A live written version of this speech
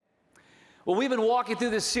Well, we've been walking through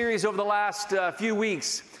this series over the last few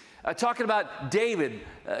weeks, talking about David,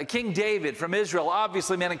 King David from Israel.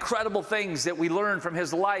 Obviously, man, incredible things that we learn from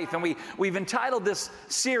his life. And we've entitled this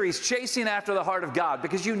series, Chasing After the Heart of God,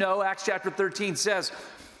 because you know, Acts chapter 13 says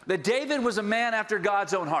that David was a man after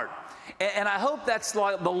God's own heart. And I hope that's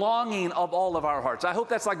like the longing of all of our hearts. I hope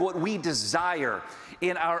that's like what we desire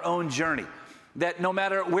in our own journey. That no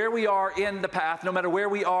matter where we are in the path, no matter where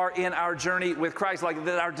we are in our journey with Christ, like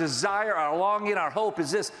that our desire, our longing, our hope is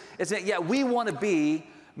this, is that, yeah, we want to be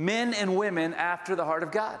men and women after the heart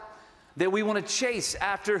of God. That we want to chase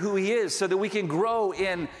after who He is so that we can grow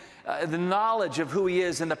in the knowledge of who He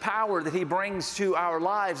is and the power that He brings to our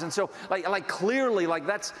lives. And so, like clearly, like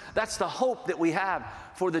that's the hope that we have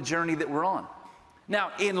for the journey that we're on.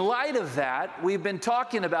 Now, in light of that, we've been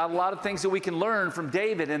talking about a lot of things that we can learn from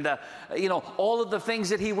David and all of the things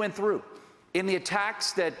that he went through in the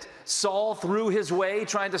attacks that Saul threw his way,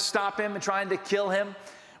 trying to stop him and trying to kill him.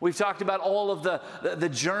 We've talked about all of the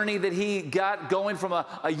journey that he got going from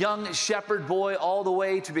a young shepherd boy all the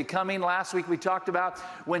way to becoming. Last week we talked about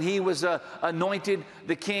when he was anointed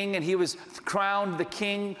the king and he was crowned the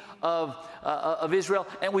king of Israel.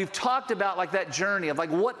 And we've talked about like that journey of like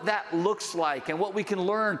what that looks like and what we can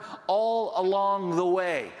learn all along the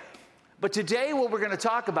way. But today what we're going to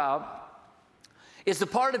talk about is the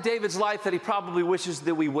part of David's life that he probably wishes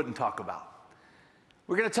that we wouldn't talk about.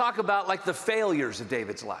 We're going to talk about like the failures of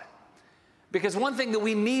David's life. Because one thing that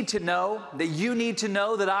we need to know, that you need to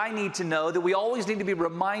know, that I need to know, that we always need to be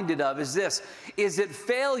reminded of is this, is that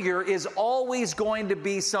failure is always going to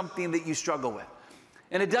be something that you struggle with.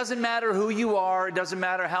 And it doesn't matter who you are. It doesn't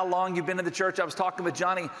matter how long you've been in the church. I was talking with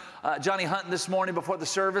Johnny Hunton this morning before the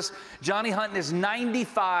service. Johnny Hunton is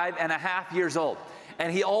 95 and a half years old.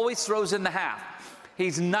 And he always throws in the half.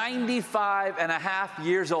 He's 95 and a half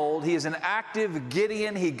years old. He is an active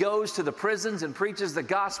Gideon. He goes to the prisons and preaches the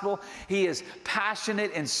gospel. He is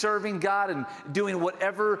passionate in serving God and doing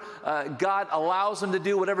whatever God allows him to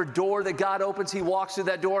do, whatever door that God opens, he walks through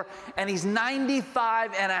that door. And he's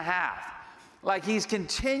 95 and a half. Like he's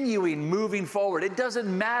continuing moving forward. It doesn't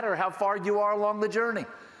matter how far you are along the journey.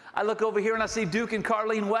 I look over here and I see Duke and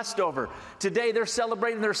Carlene Westover. Today they're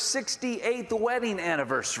celebrating their 68th wedding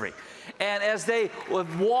anniversary. And as they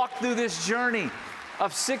walk through this journey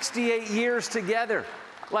of 68 years together,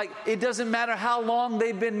 like it doesn't matter how long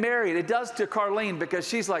they've been married. It does to Carlene because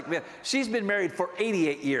she's like, man, she's been married for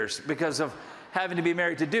 88 years because of having to be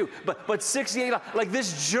married to Duke. But 68, like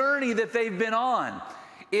this journey that they've been on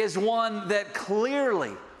is one that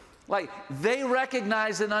clearly, like they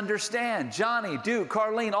recognize and understand. Johnny, Duke,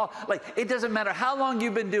 Carlene, all, like it doesn't matter how long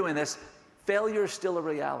you've been doing this, failure is still a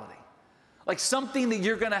reality. Like something that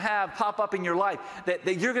you're going to have pop up in your life that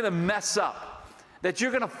you're going to mess up, that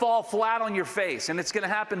you're going to fall flat on your face, and it's going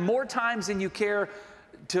to happen more times than you care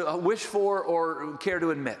to wish for or care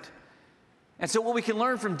to admit. And so what we can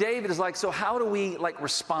learn from David is like, so how do we like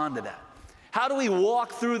respond to that? How do we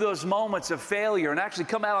walk through those moments of failure and actually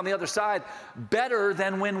come out on the other side better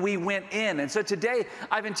than when we went in? And so today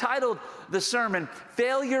I've entitled the sermon,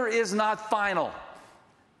 Failure is Not Final.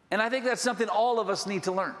 And I think that's something all of us need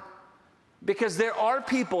to learn. Because there are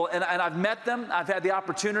people, and I've met them, I've had the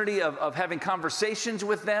opportunity of having conversations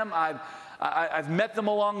with them, I've met them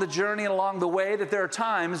along the journey and along the way, that there are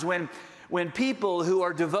times when people who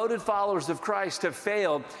are devoted followers of Christ have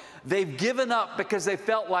failed, they've given up because they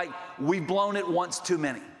felt like we've blown it once too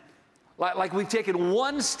many. Like we've taken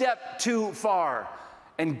one step too far,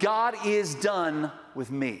 and God is done with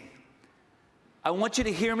me. I want you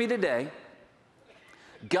to hear me today.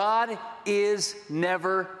 God is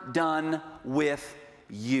never done with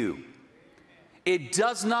you. It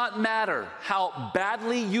does not matter how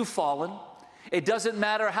badly you've fallen. It doesn't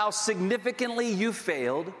matter how significantly you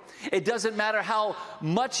failed. It doesn't matter how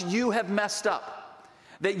much you have messed up.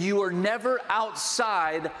 That you are never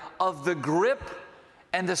outside of the grip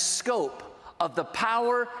and the scope of the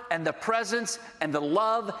power and the presence and the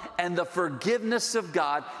love and the forgiveness of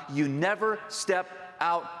God. You never step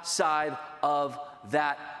outside of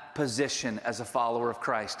that position as a follower of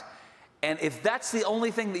Christ. And if that's the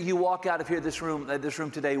only thing that you walk out of here, this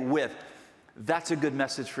room today with, that's a good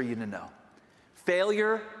message for you to know.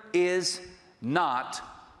 Failure is not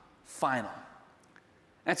final.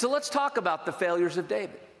 And so let's talk about the failures of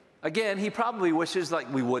David. Again, he probably wishes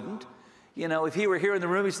like we wouldn't. You know, if he were here in the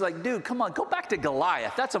room, he's like, dude, come on, go back to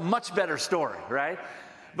Goliath. That's a much better story, right?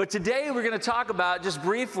 But today we're going to talk about, just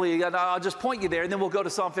briefly, and I'll just point you there, and then we'll go to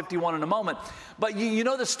Psalm 51 in a moment. But you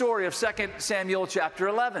know the story of 2 Samuel chapter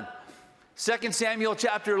 11. 2 Samuel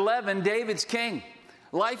chapter 11, David's king.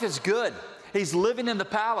 Life is good. He's living in the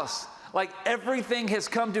palace. Like everything has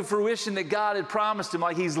come to fruition that God had promised him.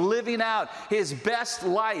 Like he's living out his best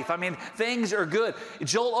life. I mean, things are good.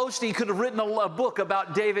 Joel Osteen could have written a book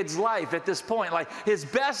about David's life at this point. Like his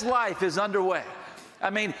best life is underway. I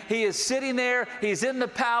mean, he is sitting there, he's in the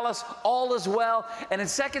palace, all is well. And in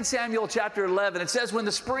 2 Samuel chapter 11, it says, when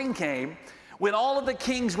the spring came, when all of the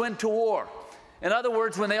kings went to war, in other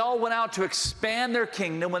words, when they all went out to expand their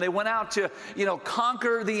kingdom, when they went out to,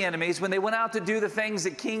 conquer the enemies, when they went out to do the things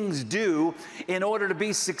that kings do in order to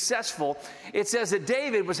be successful, it says that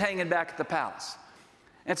David was hanging back at the palace.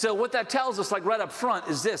 And so what that tells us, like right up front,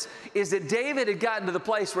 is this, is that David had gotten to the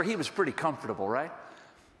place where he was pretty comfortable, right?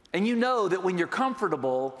 And you know that when you're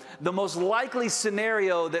comfortable, the most likely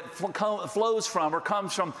scenario that flows from or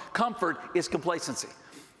comes from comfort is complacency.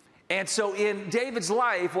 And so in David's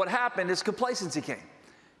life, what happened is complacency came.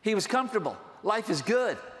 He was comfortable. Life is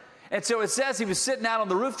good. And so it says he was sitting out on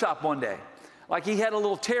the rooftop one day. Like he had a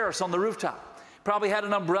little terrace on the rooftop. Probably had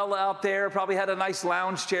an umbrella out there. Probably had a nice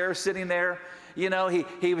lounge chair sitting there.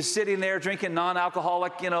 He was sitting there drinking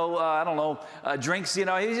non-alcoholic, drinks. He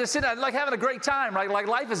was just sitting there, like having a great time, right? Like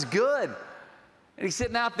life is good. And he's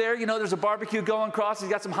sitting out there, there's a barbecue going across. He's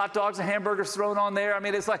got some hot dogs and hamburgers thrown on there. I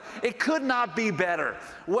mean, it's like, it could not be better.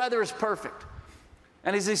 Weather is perfect.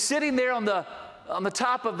 And as he's sitting there on the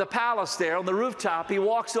top of the palace there, on the rooftop, he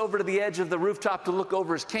walks over to the edge of the rooftop to look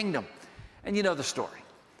over his kingdom. And you know the story.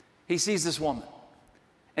 He sees this woman.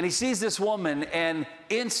 And he sees this woman, and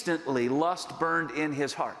instantly lust burned in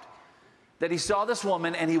his heart. That he saw this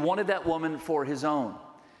woman, and he wanted that woman for his own.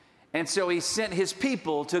 And so he sent his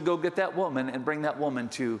people to go get that woman and bring that woman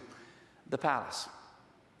to the palace.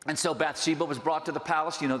 And so Bathsheba was brought to the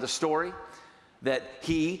palace. You know the story, that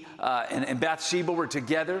he and Bathsheba were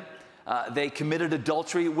together. They committed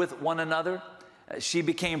adultery with one another. She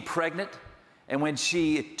became pregnant. And when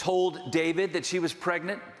she told David that she was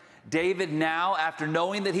pregnant, David now, after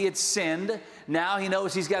knowing that he had sinned, now he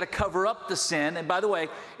knows he's got to cover up the sin. And by the way,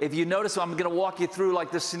 if you notice, I'm going to walk you through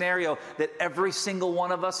like this scenario that every single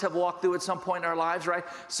one of us have walked through at some point in our lives, right?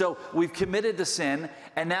 So we've committed the sin,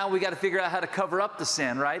 and now we got to figure out how to cover up the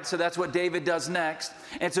sin, right? So that's what David does next.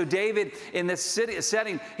 And so David, in this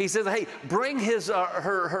setting, he says, hey, bring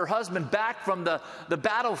her husband back from the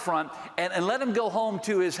battlefront and let him go home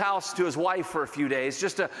to his house, to his wife for a few days,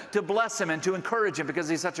 just to bless him and to encourage him, because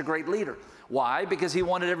he's such a great leader. Why? Because he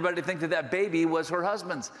wanted everybody to think that that baby was her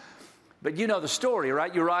husband's. But you know the story,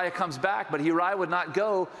 right? Uriah comes back, but Uriah would not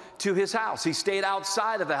go to his house. He stayed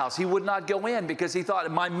outside of the house. He would not go in because he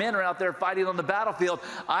thought, my men are out there fighting on the battlefield.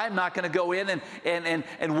 I'm not going to go in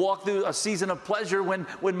and walk through a season of pleasure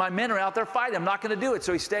when my men are out there fighting. I'm not going to do it.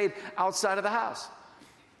 So he stayed outside of the house.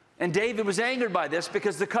 And David was angered by this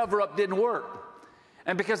because the cover-up didn't work.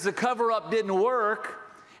 And because the cover-up didn't work,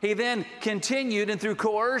 he then continued, and through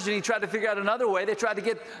coercion, he tried to figure out another way. They tried to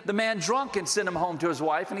get the man drunk and send him home to his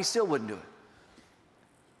wife, and he still wouldn't do it.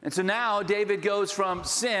 And so now David goes from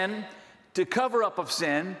sin to cover up of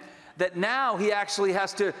sin, that now he actually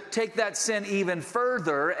has to take that sin even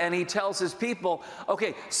further, and he tells his people,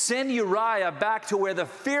 okay, send Uriah back to where the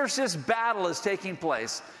fiercest battle is taking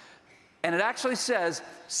place. And it actually says,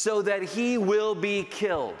 so that he will be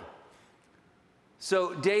killed.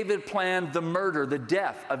 So David planned the murder, the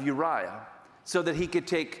death of Uriah, so that he could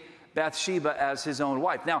take Bathsheba as his own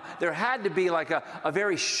wife. Now, there had to be like a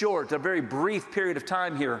very short, a very brief period of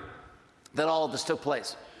time here that all of this took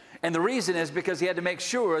place. And the reason is because he had to make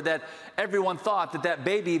sure that everyone thought that that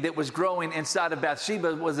baby that was growing inside of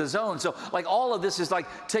Bathsheba was his own. So like all of this is like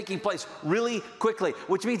taking place really quickly,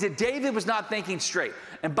 which means that David was not thinking straight.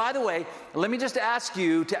 And by the way, let me just ask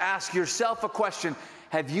you to ask yourself a question.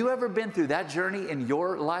 Have you ever been through that journey in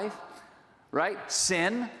your life? Right?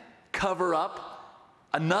 Sin, cover up,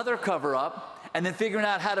 another cover up, and then figuring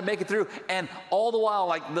out how to make it through. And all the while,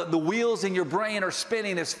 like the wheels in your brain are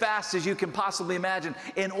spinning as fast as you can possibly imagine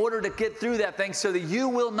in order to get through that thing so that you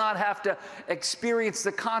will not have to experience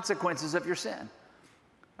the consequences of your sin.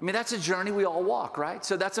 I mean, that's a journey we all walk, right?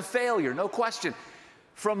 So that's a failure, no question.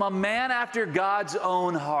 From a man after God's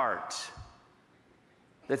own heart,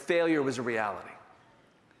 that failure was a reality.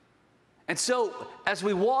 And so, as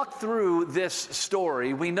we walk through this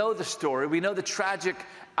story, we know the story, we know the tragic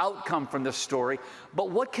outcome from this story, but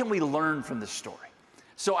what can we learn from this story?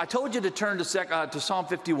 So I told you to turn to Psalm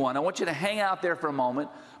 51. I want you to hang out there for a moment.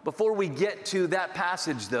 Before we get to that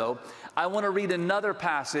passage, though, I want to read another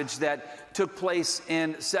passage that took place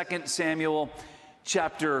in 2 Samuel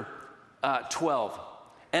chapter 12.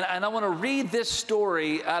 And I want to read this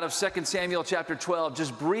story out of 2 Samuel chapter 12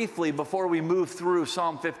 just briefly before we move through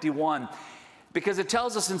Psalm 51. Because it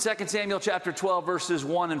tells us in 2 Samuel chapter 12, verses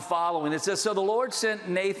 1 and following, it says, so the Lord sent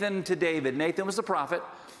Nathan to David. Nathan was the prophet,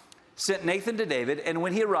 sent Nathan to David, and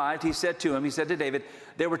when he arrived, he said to David,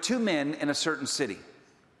 there were two men in a certain city,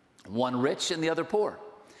 one rich and the other poor.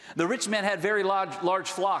 The rich man had very large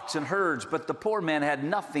flocks and herds, but the poor man had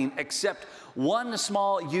nothing except one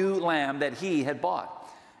small ewe lamb that he had bought.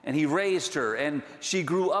 And he raised her, and she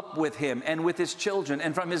grew up with him and with his children.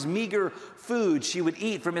 And from his meager food she would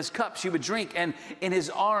eat, from his cup she would drink, and in his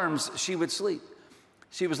arms she would sleep.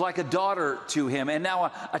 She was like a daughter to him. And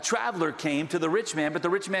now a traveler came to the rich man, but the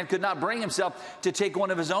rich man could not bring himself to take one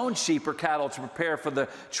of his own sheep or cattle to prepare for the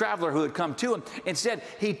traveler who had come to him. Instead,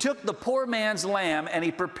 he took the poor man's lamb and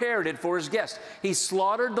he prepared it for his guest. He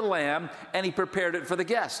slaughtered the lamb and he prepared it for the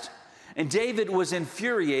guest. And David was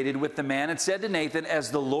infuriated with the man and said to Nathan,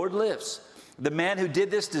 as the Lord lives, the man who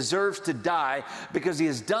did this deserves to die because he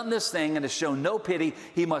has done this thing and has shown no pity.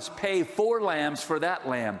 He must pay 4 lambs for that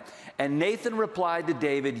lamb. And Nathan replied to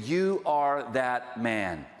David, you are that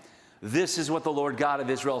man. This is what the Lord God of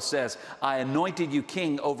Israel says. I anointed you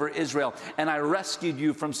king over Israel, and I rescued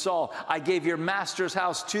you from Saul. I gave your master's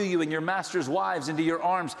house to you and your master's wives into your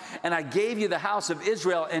arms, and I gave you the house of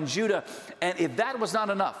Israel and Judah. And if that was not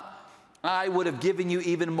enough, I would have given you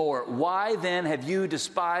even more. Why then have you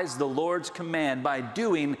despised the Lord's command by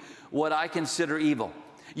doing what I consider evil?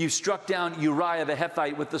 You struck down Uriah the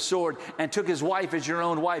Hittite with the sword and took his wife as your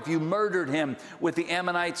own wife. You murdered him with the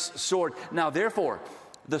Ammonites' sword. Now therefore,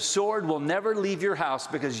 the sword will never leave your house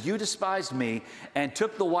because you despised me and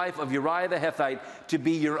took the wife of Uriah the Hittite to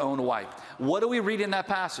be your own wife. What do we read in that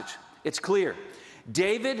passage? It's clear.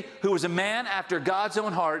 David, who was a man after God's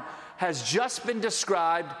own heart, has just been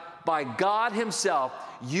described by God himself.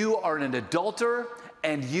 You are an adulterer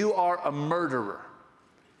and you are a murderer.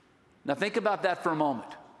 Now think about that for a moment.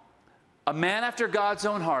 A man after God's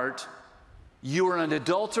own heart, you are an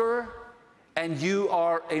adulterer and you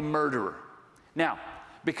are a murderer. Now,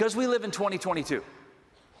 because we live in 2022,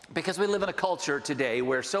 because we live in a culture today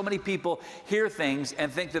where so many people hear things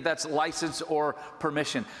and think that that's license or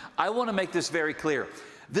permission, I want to make this very clear.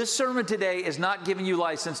 This sermon today is not giving you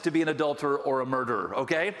license to be an adulterer or a murderer,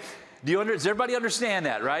 okay? Does everybody understand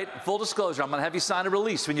that, right? Full disclosure, I'm going to have you sign a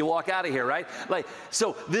release when you walk out of here, right?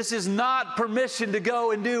 So this is not permission to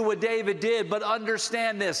go and do what David did, but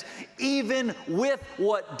understand this. Even with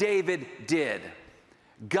what David did,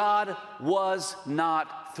 God was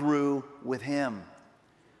not through with him.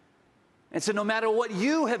 And so no matter what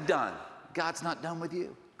you have done, God's not done with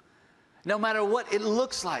you. No matter what it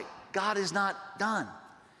looks like, God is not done.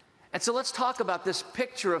 And so let's talk about this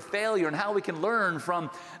picture of failure and how we can learn from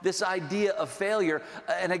this idea of failure.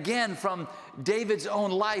 And again, from David's own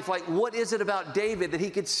life, like what is it about David that he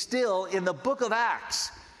could still, in the book of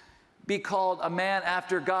Acts, be called a man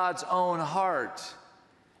after God's own heart,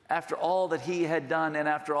 after all that he had done and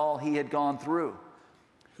after all he had gone through?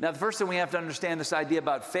 Now, the first thing we have to understand, this idea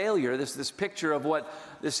about failure, this picture of what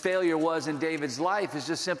this failure was in David's life, is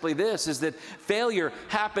just simply this, is that failure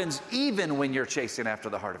happens even when you're chasing after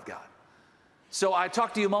the heart of God. So I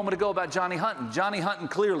talked to you a moment ago about Johnny Hunton. Johnny Hunton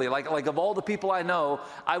clearly, like of all the people I know,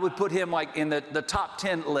 I would put him like in the top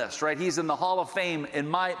 10 list, right? He's in the Hall of Fame, in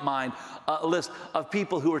my mind, list of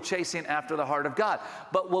people who are chasing after the heart of God.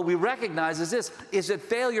 But what we recognize is this, is that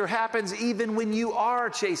failure happens even when you are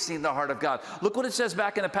chasing the heart of God. Look what it says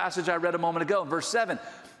back in the passage I read a moment ago, in verse 7.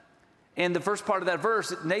 In the first part of that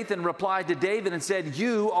verse, Nathan replied to David and said,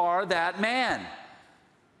 you are that man.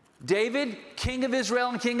 David, king of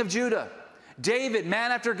Israel and king of Judah. David,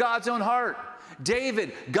 man after God's own heart.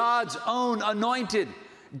 David, God's own anointed.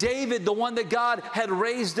 David, the one that God had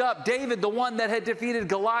raised up. David, the one that had defeated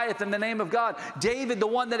Goliath in the name of God. David, the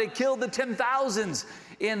one that had killed the 10,000s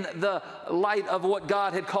in the light of what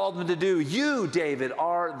God had called him to do. You, David,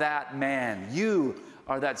 are that man. You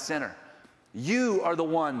are that sinner. You are the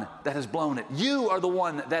one that has blown it. You are the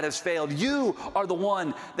one that has failed. You are the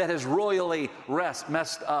one that has royally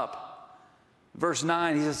messed up. Verse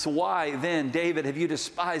 9, he says, why then, David, have you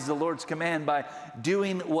despised the Lord's command by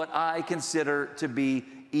doing what I consider to be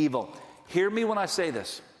evil? Hear me when I say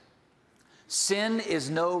this. Sin is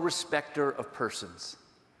no respecter of persons.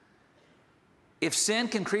 If sin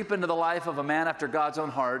can creep into the life of a man after God's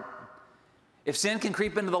own heart, if sin can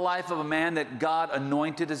creep into the life of a man that God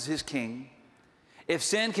anointed as his king, if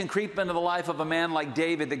sin can creep into the life of a man like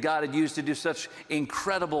David that God had used to do such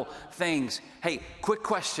incredible things, hey, quick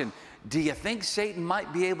question. Do you think Satan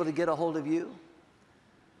might be able to get a hold of you?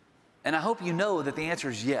 And I hope you know that the answer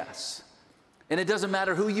is yes. And it doesn't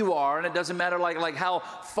matter who you are, and it doesn't matter like how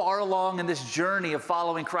far along in this journey of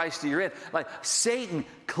following Christ you're in. Like Satan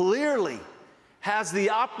clearly has the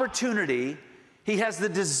opportunity He has the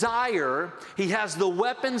desire, he has the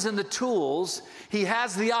weapons and the tools, he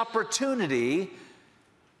has the opportunity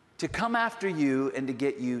to come after you and to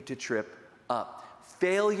get you to trip up.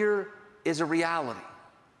 Failure is a reality.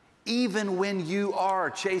 Even when you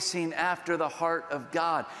are chasing after the heart of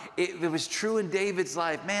God. It was true in David's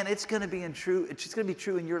life. Man, it's going to be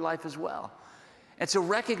true in your life as well. And so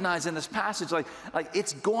recognize in this passage, like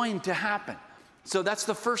it's going to happen. So that's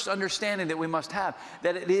the first understanding that we must have,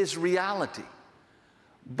 that it is reality.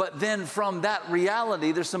 But then from that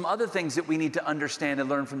reality, there's some other things that we need to understand and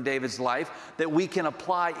learn from David's life that we can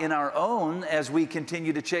apply in our own as we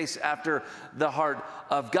continue to chase after the heart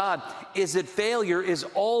of God, is that failure is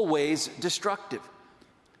always destructive.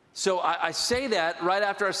 So I say that right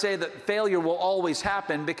after I say that failure will always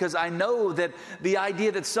happen, because I know that the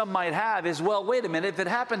idea that some might have is, well, wait a minute, if it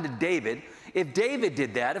happened to David, if David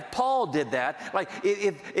did that, if Paul did that, like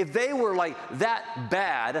if they were like that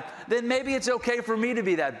bad, then maybe it's okay for me to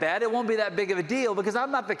be that bad. It won't be that big of a deal because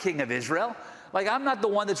I'm not the king of Israel. Like, I'm not the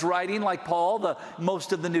one that's writing like Paul,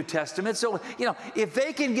 most of the New Testament. So, if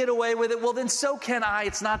they can get away with it, well, then so can I.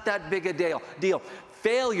 It's not that big a deal.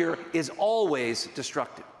 Failure is always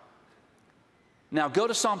destructive. Now, go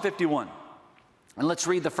to Psalm 51, and let's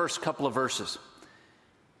read the first couple of verses.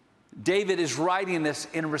 David is writing this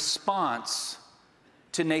in response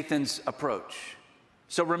to Nathan's approach.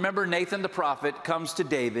 So remember, Nathan the prophet comes to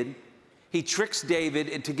David. He tricks David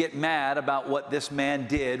into get mad about what this man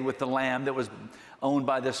did with the lamb that was owned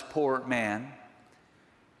by this poor man.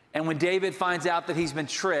 And when David finds out that he's been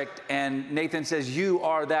tricked and Nathan says, "You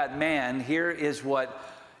are that man," here is what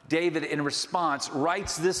David in response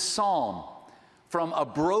writes this psalm from a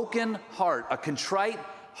broken heart, a contrite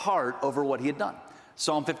heart over what he had done.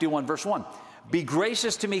 Psalm 51, verse 1. "Be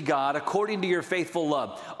gracious to me, God, according to your faithful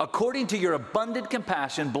love. According to your abundant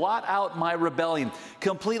compassion, blot out my rebellion.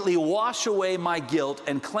 Completely wash away my guilt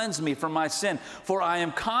and cleanse me from my sin. For I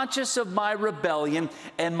am conscious of my rebellion,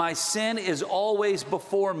 and my sin is always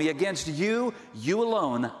before me. Against you, you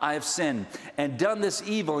alone, I have sinned and done this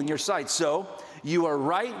evil in your sight. So you are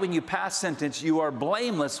right when you pass sentence. You are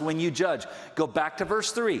blameless when you judge." Go back to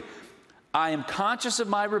verse 3. "I am conscious of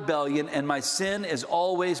my rebellion, and my sin is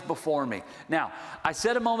always before me." Now, I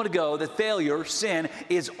said a moment ago that failure, sin,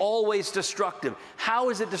 is always destructive. How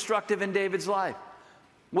is it destructive in David's life?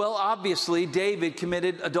 Well, obviously, David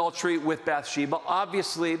committed adultery with Bathsheba.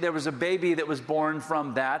 Obviously, there was a baby that was born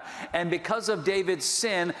from that. And because of David's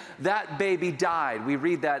sin, that baby died. We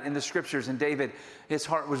read that in the scriptures. And David, his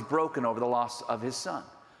heart was broken over the loss of his son.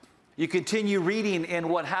 You continue reading in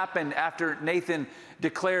what happened after Nathan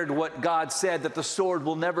declared what God said, that the sword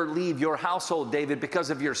will never leave your household, David, because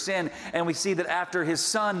of your sin. And we see that after his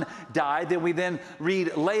son died, then we then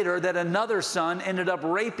read later that another son ended up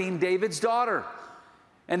raping David's daughter.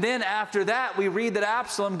 And then after that, we read that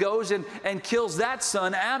Absalom goes and kills that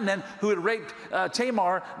son, Amnon, who had raped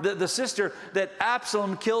Tamar, the sister, that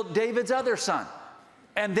Absalom killed David's other son.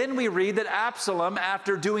 And then we read that Absalom,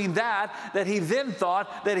 after doing that he then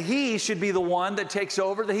thought that he should be the one that takes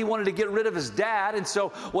over, that he wanted to get rid of his dad. And so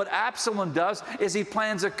what Absalom does is he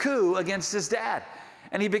plans a coup against his dad.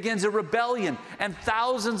 And he begins a rebellion. And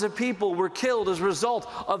thousands of people were killed as a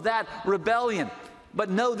result of that rebellion. But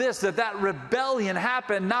know this, that rebellion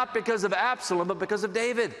happened not because of Absalom, but because of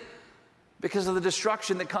David. Because of the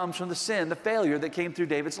destruction that comes from the sin, the failure that came through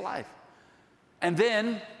David's life. And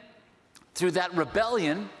then, through that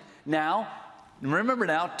rebellion, now, remember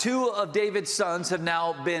now, 2 of David's sons have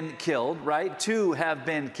now been killed, right? 2 have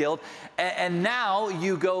been killed. And now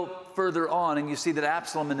you go further on and you see that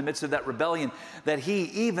Absalom, in the midst of that rebellion, that he,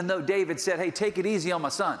 even though David said, "Hey, take it easy on my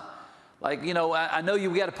son. Like, I know we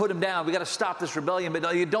got to put him down. We got to stop this rebellion,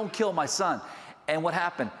 but you don't kill my son." And what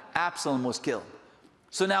happened? Absalom was killed.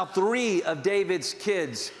 So now 3 of David's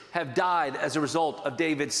kids have died as a result of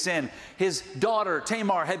David's sin. His daughter,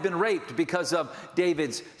 Tamar, had been raped because of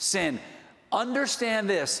David's sin. Understand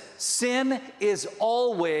this, sin is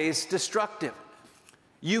always destructive.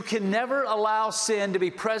 You can never allow sin to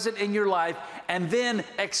be present in your life and then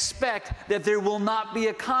expect that there will not be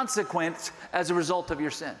a consequence as a result of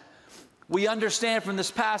your sin. We understand from this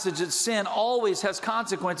passage that sin always has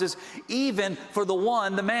consequences, even for the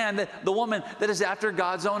one, the man, the woman that is after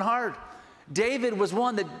God's own heart. David was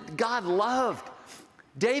one that God loved.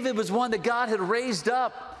 David was one that God had raised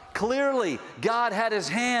up. Clearly, God had his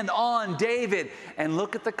hand on David. And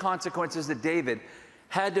look at the consequences that David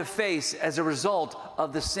had to face as a result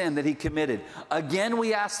of the sin that he committed. Again,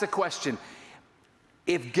 we ask the question,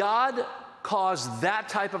 if God caused that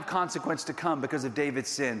type of consequence to come because of David's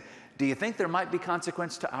sin, do you think there might be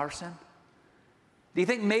consequence to our sin? Do you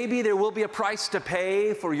think maybe there will be a price to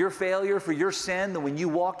pay for your failure, for your sin, that when you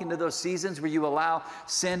walk into those seasons where you allow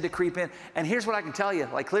sin to creep in? And here's what I can tell you,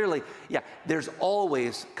 like clearly, there's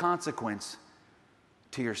always consequence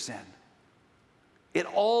to your sin. It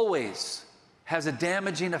always has a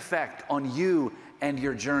damaging effect on you and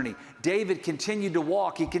your journey. David continued to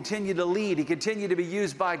walk, he continued to lead, he continued to be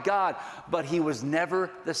used by God, but he was never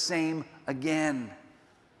the same again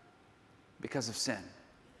because of sin.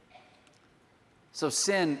 So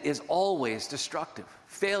sin is always destructive.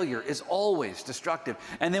 Failure is always destructive.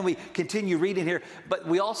 And then we continue reading here, but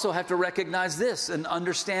we also have to recognize this and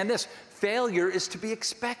understand this. Failure is to be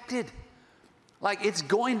expected. Like, it's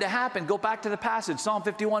going to happen. Go back to the passage, Psalm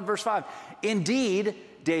 51, verse 5. Indeed,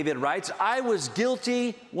 David writes, I was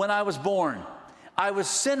guilty when I was born. I was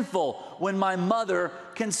sinful when my mother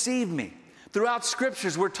conceived me. Throughout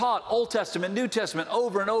scriptures, we're taught, Old Testament, New Testament,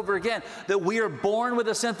 over and over again, that we are born with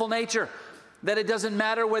a sinful nature. That it doesn't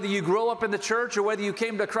matter whether you grow up in the church or whether you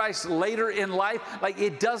came to Christ later in life. Like,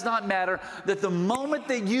 it does not matter, that the moment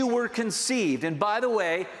that you were conceived, and by the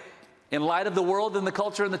way, in light of the world and the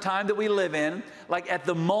culture and the time that we live in, like at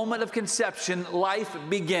the moment of conception, life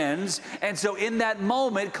begins. And so in that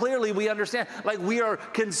moment, clearly we understand, like, we are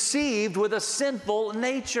conceived with a sinful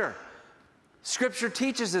nature. Scripture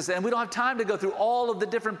teaches us, and we don't have time to go through all of the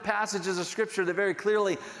different passages of Scripture that very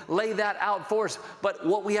clearly lay that out for us. But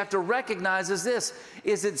what we have to recognize is this,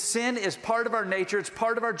 is that sin is part of our nature, it's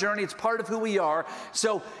part of our journey, it's part of who we are.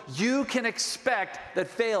 So you can expect that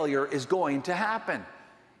failure is going to happen.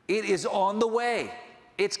 It is on the way.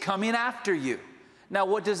 It's coming after you. Now,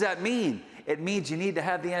 what does that mean? It means you need to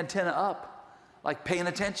have the antenna up, like paying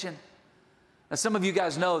attention. Now, some of you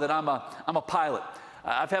guys know that I'm a pilot.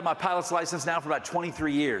 I've had my pilot's license now for about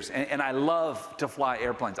 23 years, and I love to fly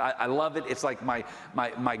airplanes. I love it. It's like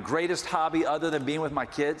my greatest hobby other than being with my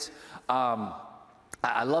kids.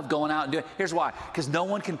 I love going out and doing it. Here's why. Because no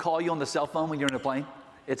one can call you on the cell phone when you're in a plane.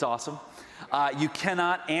 It's awesome. You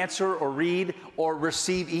cannot answer or read or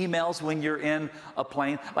receive emails when you're in a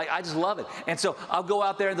plane. Like, I just love it. And so I'll go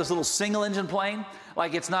out there in this little single engine plane.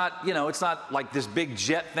 Like, it's not, it's not like this big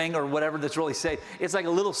jet thing or whatever that's really safe. It's like a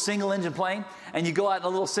little single engine plane, and you go out in a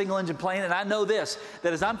little single engine plane, and I know this,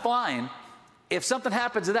 that as I'm flying, if something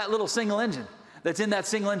happens to that little single engine that's in that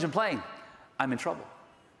single engine plane, I'm in trouble.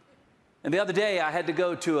 And the other day, I had to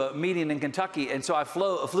go to a meeting in Kentucky, and so I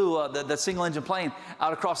flew the single-engine plane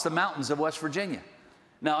out across the mountains of West Virginia.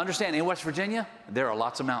 Now, understand, in West Virginia, there are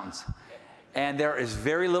lots of mountains. And there is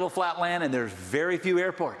very little flat land, and there's very few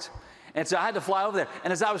airports. And so I had to fly over there.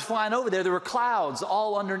 And as I was flying over there were clouds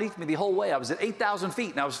all underneath me the whole way. I was at 8,000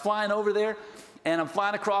 feet, and I was flying over there. And I'm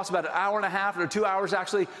flying across about an hour and a half, or 2 hours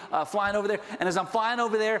actually, flying over there. And as I'm flying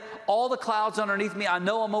over there, all the clouds underneath me, I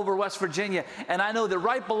know I'm over West Virginia. And I know that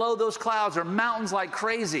right below those clouds are mountains like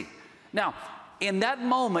crazy. Now, in that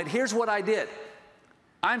moment, here's what I did.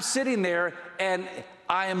 I'm sitting there, and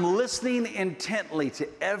I am listening intently to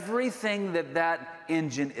everything that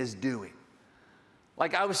engine is doing.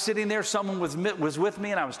 Like, I was sitting there, someone was with me,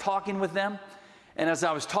 and I was talking with them. And as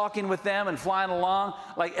I was talking with them and flying along,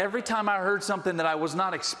 like every time I heard something that I was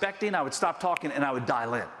not expecting, I would stop talking and I would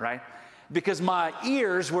dial in, right? Because my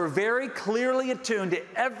ears were very clearly attuned to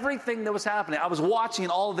everything that was happening. I was watching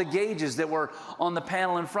all of the gauges that were on the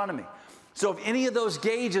panel in front of me. So if any of those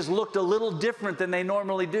gauges looked a little different than they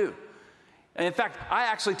normally do, and in fact, I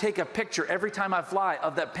actually take a picture every time I fly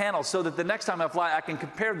of that panel so that the next time I fly, I can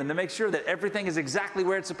compare them to make sure that everything is exactly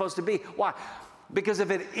where it's supposed to be. Why? Because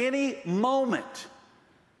if at any moment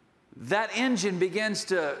that engine begins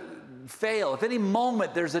to fail, if any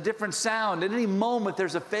moment there's a different sound, at any moment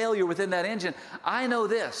there's a failure within that engine, I know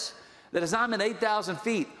this, that as I'm at 8,000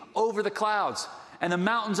 feet over the clouds and the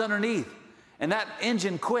mountains underneath, and that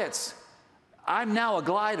engine quits, I'm now a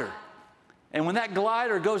glider. And when that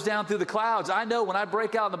glider goes down through the clouds, I know when I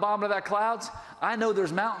break out in the bottom of that clouds, I know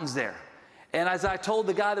there's mountains there. And as I told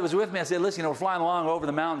the guy that was with me, I said, listen, we're flying along over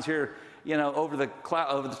the mountains here, over the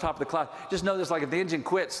cloud, over the top of the cloud. Just know this, like if the engine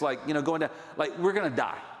quits, like, going down, like we're going to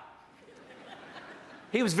die.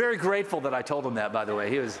 He was very grateful that I told him that, by the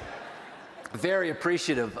way. He was very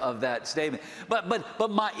appreciative of that statement.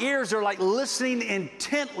 But my ears are like listening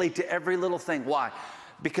intently to every little thing. Why?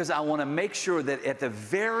 Because I want to make sure that at the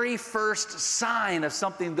very first sign of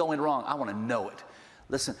something going wrong, I want to know it.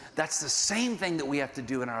 Listen, that's the same thing that we have to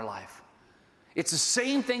do in our life. It's the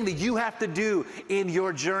same thing that you have to do in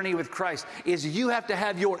your journey with Christ, is you have to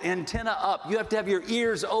have your antenna up. You have to have your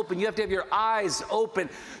ears open. You have to have your eyes open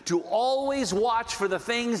to always watch for the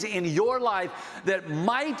things in your life that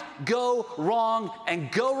might go wrong and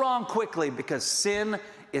go wrong quickly, because sin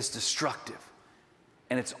is destructive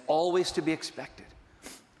and it's always to be expected.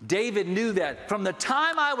 David knew that. From the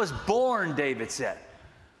time I was born, David said,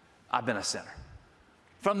 I've been a sinner.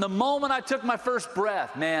 From the moment I took my first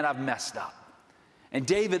breath, man, I've messed up. And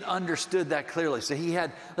David understood that clearly. So he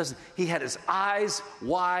had his eyes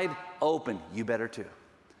wide open. You better too.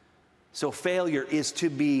 So failure is to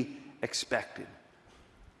be expected.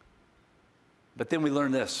 But then we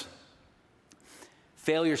learn this.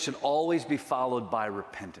 Failure should always be followed by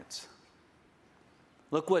repentance.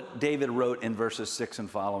 Look what David wrote in verses 6 and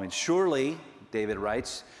following. Surely, David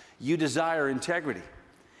writes, you desire integrity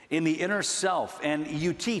in the inner self, and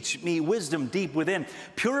you teach me wisdom deep within.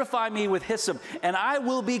 Purify me with hyssop, and I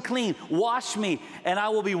will be clean. Wash me, and I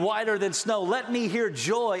will be whiter than snow. Let me hear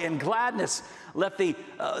joy and gladness. Let the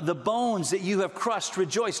bones that you have crushed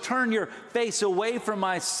rejoice. Turn your face away from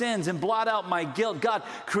my sins and blot out my guilt. God,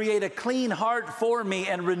 create a clean heart for me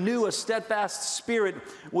and renew a steadfast spirit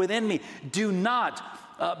within me. Do not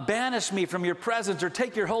banish me from your presence or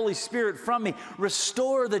take your Holy Spirit from me.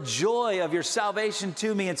 Restore the joy of your salvation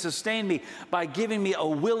to me and sustain me by giving me a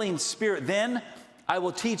willing spirit. Then I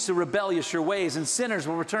will teach the rebellious your ways, and sinners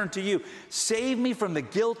will return to you. Save me from the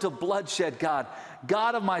guilt of bloodshed, God,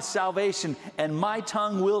 God of my salvation, and my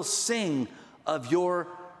tongue will sing of your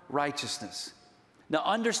righteousness. Now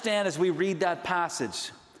understand as we read that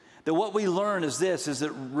passage that what we learn is this, is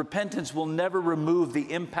that repentance will never remove the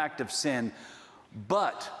impact of sin,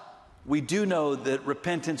 but we do know that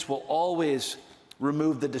repentance will always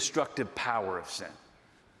remove the destructive power of sin.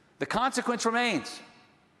 The consequence remains,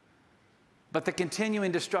 but the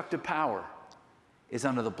continuing destructive power is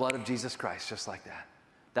under the blood of Jesus Christ, just like that.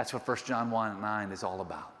 That's what 1 John 1:9 is all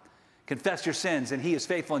about. Confess your sins, and he is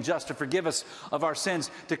faithful and just to forgive us of our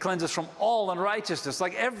sins, to cleanse us from all unrighteousness.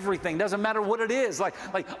 Like everything, doesn't matter what it is. Like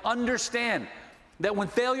understand that when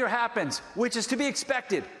failure happens, which is to be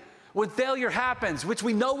expected, when failure happens, which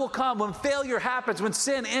we know will come, when failure happens, when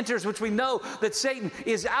sin enters, which we know that Satan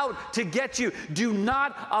is out to get you, do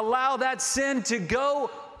not allow that sin to go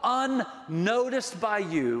unnoticed by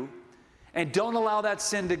you, and don't allow that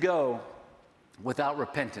sin to go without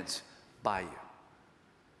repentance by you.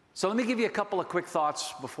 So let me give you a couple of quick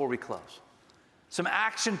thoughts before we close. Some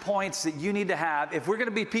action points that you need to have if we're going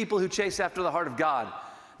to be people who chase after the heart of God,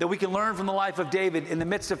 that we can learn from the life of David in the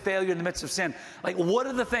midst of failure, in the midst of sin. Like, what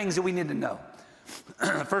are the things that we need to know?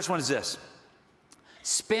 First one is this.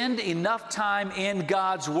 Spend enough time in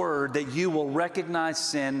God's word that you will recognize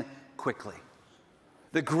sin quickly.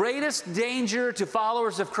 The greatest danger to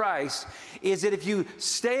followers of Christ is that if you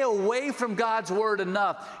stay away from God's word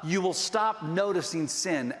enough, you will stop noticing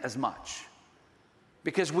sin as much.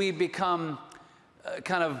 Because we become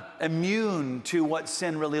kind of immune to what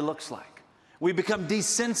sin really looks like. We become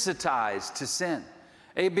desensitized to sin.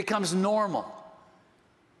 It becomes normal.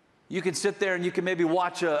 You can sit there and you can maybe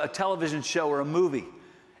watch a television show or a movie,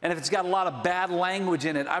 and if it's got a lot of bad language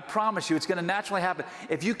in it, I promise you it's going to naturally happen.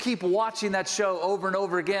 If you keep watching that show over and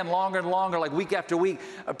over again, longer and longer, like week after week,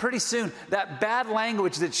 pretty soon that bad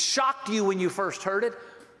language that shocked you when you first heard it,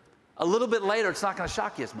 a little bit later it's not going to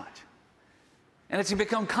shock you as much. And it's going to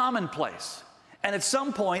become commonplace. And at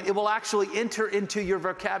some point, it will actually enter into your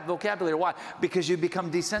vocabulary. Why? Because you become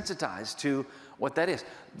desensitized to what that is.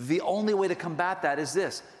 The only way to combat that is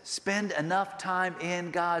this. Spend enough time in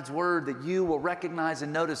God's word that you will recognize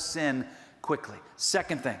and notice sin quickly.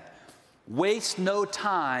 Second thing, waste no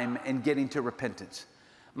time in getting to repentance.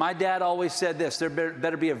 My dad always said this, there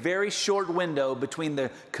better be a very short window between the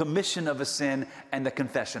commission of a sin and the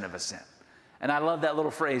confession of a sin. And I love that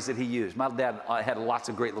little phrase that he used. My dad had lots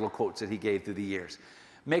of great little quotes that he gave through the years.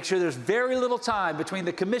 Make sure there's very little time between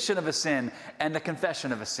the commission of a sin and the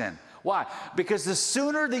confession of a sin. Why? Because the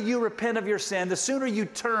sooner that you repent of your sin, the sooner you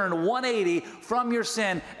turn 180 from your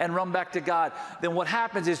sin and run back to God, then what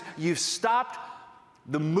happens is you've stopped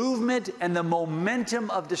the movement and the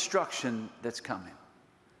momentum of destruction that's coming.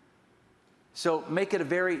 So make it a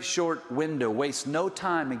very short window. Waste no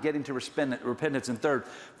time in getting to repentance. And third,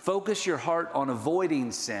 focus your heart on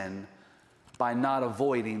avoiding sin by not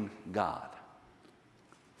avoiding God.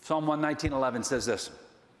 Psalm 119:11 says this,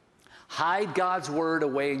 hide God's word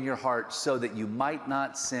away in your heart so that you might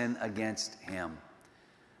not sin against him.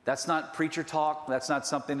 That's not preacher talk. That's not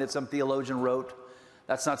something that some theologian wrote.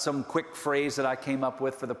 That's not some quick phrase that I came up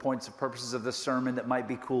with for the points and purposes of this sermon that might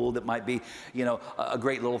be cool, that might be, a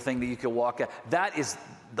great little thing that you could walk at. That is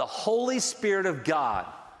the Holy Spirit of God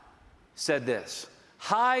said this.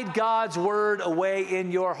 Hide God's word away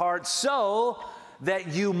in your heart so that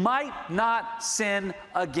you might not sin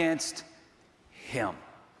against him.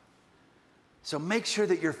 So make sure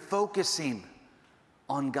that you're focusing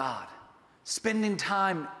on God, spending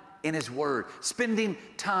time in his word, spending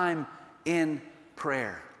time in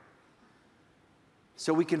prayer.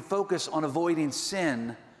 so we can focus on avoiding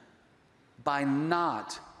sin by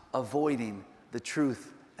not avoiding the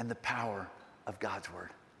truth and the power of God's word.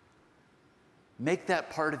 Make that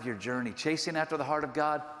part of your journey. Chasing after the heart of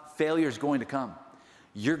God, failure is going to come.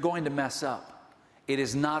 You're going to mess up. It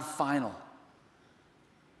is not final.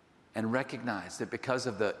 And recognize that because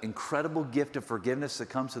of the incredible gift of forgiveness that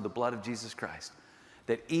comes through the blood of Jesus Christ,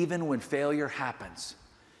 that even when failure happens,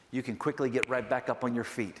 you can quickly get right back up on your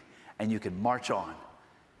feet and you can march on,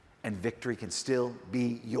 and victory can still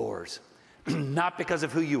be yours. Not because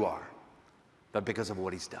of who you are, but because of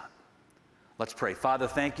what he's done. Let's pray. Father,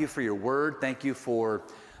 thank you for your word. Thank you for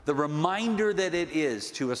the reminder that it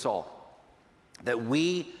is to us all that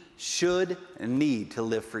we should and need to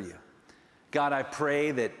live for you. God, I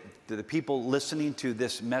pray that to the people listening to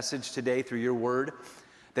this message today through your word,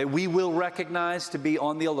 that we will recognize to be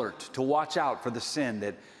on the alert, to watch out for the sin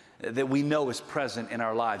that we know is present in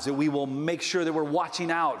our lives, that we will make sure that we're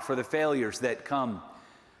watching out for the failures that come,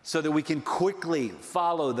 so that we can quickly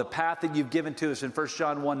follow the path that you've given to us in 1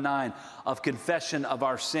 John 1:9 of confession of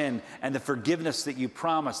our sin and the forgiveness that you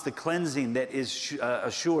promised, the cleansing that is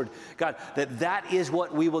assured. God, that is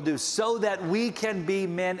what we will do so that we can be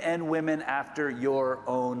men and women after your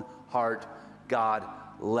own heart. God,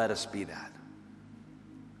 let us be that.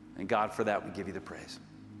 And God, for that we give you the praise.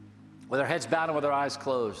 With our heads bowed and with our eyes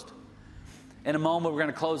closed, in a moment we're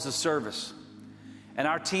going to close the service. And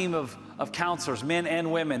our team of counselors, men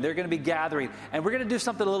and women, they're going to be gathering. And we're going to do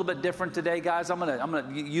something a little bit different today, guys.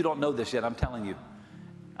 You don't know this yet, I'm telling you.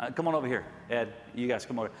 Come on over here, Ed. You guys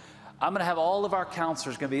come over. I'm going to have all of our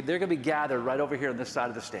counselors, they're going to be gathered right over here on this side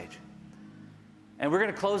of the stage. And we're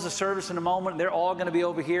going to close the service in a moment. They're all going to be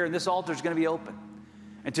over here, and this altar is going to be open.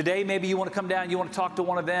 And today, maybe you want to come down, you want to talk to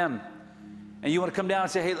one of them. And you want to come down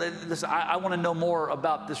and say, hey, listen, I want to know more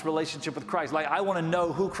about this relationship with Christ. Like, I want to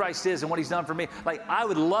know who Christ is and what he's done for me. Like, I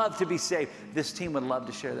would love to be saved. This team would love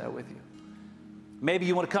to share that with you. Maybe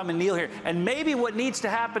you want to come and kneel here. And maybe what needs to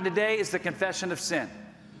happen today is the confession of sin.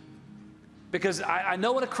 Because I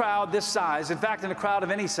know in a crowd this size, in fact, in a crowd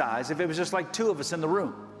of any size, if it was just like two of us in the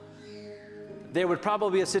room, there would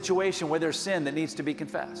probably be a situation where there's sin that needs to be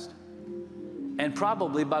confessed. And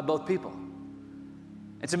probably by both people.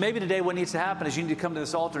 And so maybe today what needs to happen is you need to come to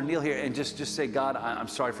this altar and kneel here and just say, God, I'm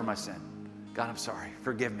sorry for my sin. God, I'm sorry.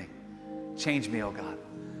 Forgive me. Change me, oh God.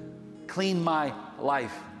 Clean my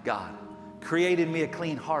life, God. Create in me a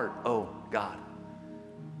clean heart, oh God.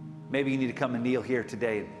 Maybe you need to come and kneel here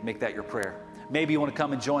today and make that your prayer. Maybe you want to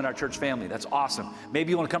come and join our church family. That's awesome.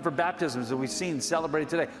 Maybe you want to come for baptisms that we've seen celebrated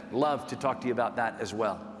today. Love to talk to you about that as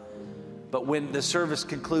well. But when the service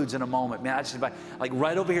concludes in a moment, man, I just invite, like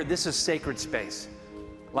right over here, this is sacred space.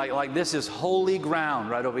 Like this is holy ground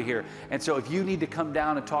right over here. And so if you need to come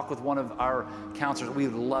down and talk with one of our counselors, we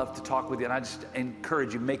would love to talk with you. And I just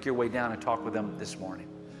encourage you, make your way down and talk with them this morning.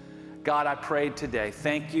 God, I prayed today,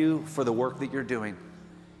 thank you for the work that you're doing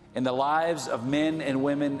in the lives of men and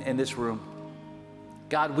women in this room.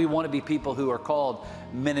 God, we want to be people who are called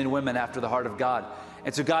men and women after the heart of God.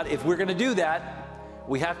 And so God, if we're going to do that,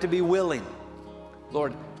 we have to be willing,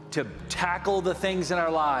 Lord, to tackle the things in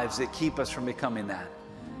our lives that keep us from becoming that.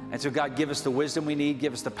 And so God, give us the wisdom we need,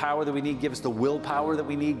 give us the power that we need, give us the willpower that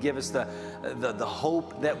we need, give us the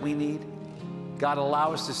hope that we need. God,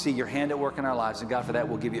 allow us to see your hand at work in our lives. And God, for that,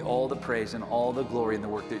 we'll give you all the praise and all the glory in the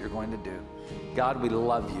work that you're going to do. God, we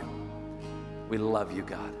love you. We love you,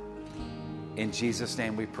 God. In Jesus'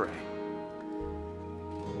 name we pray.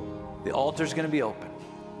 The altar's going to be open.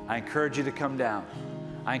 I encourage you to come down.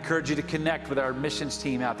 I encourage you to connect with our missions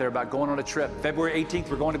team out there about going on a trip. February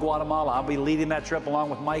 18th, we're going to Guatemala. I'll be leading that trip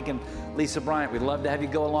along with Mike and Lisa Bryant. We'd love to have you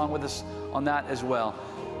go along with us on that as well.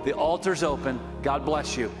 The altar's open. God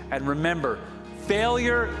bless you. And remember,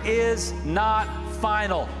 failure is not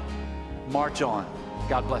final. March on.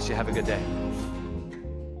 God bless you. Have a good day.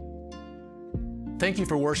 Thank you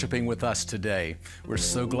for worshiping with us today. We're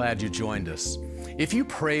so glad you joined us. If you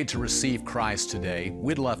prayed to receive Christ today,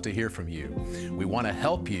 we'd love to hear from you. We want to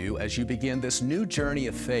help you as you begin this new journey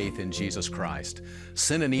of faith in Jesus Christ.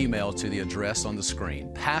 Send an email to the address on the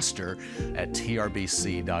screen,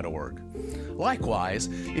 pastor@trbc.org. Likewise,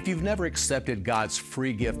 if you've never accepted God's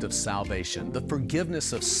free gift of salvation, the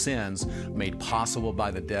forgiveness of sins made possible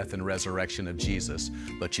by the death and resurrection of Jesus,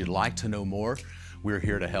 but you'd like to know more, we're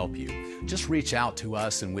here to help you. Just reach out to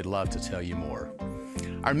us and we'd love to tell you more.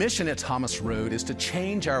 Our mission at Thomas Road is to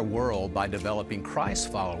change our world by developing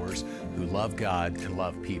Christ followers who love God and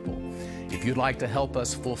love people. If you'd like to help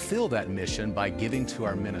us fulfill that mission by giving to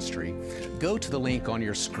our ministry, go to the link on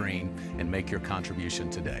your screen and make your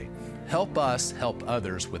contribution today. Help us help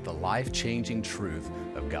others with the life-changing truth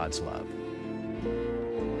of God's love.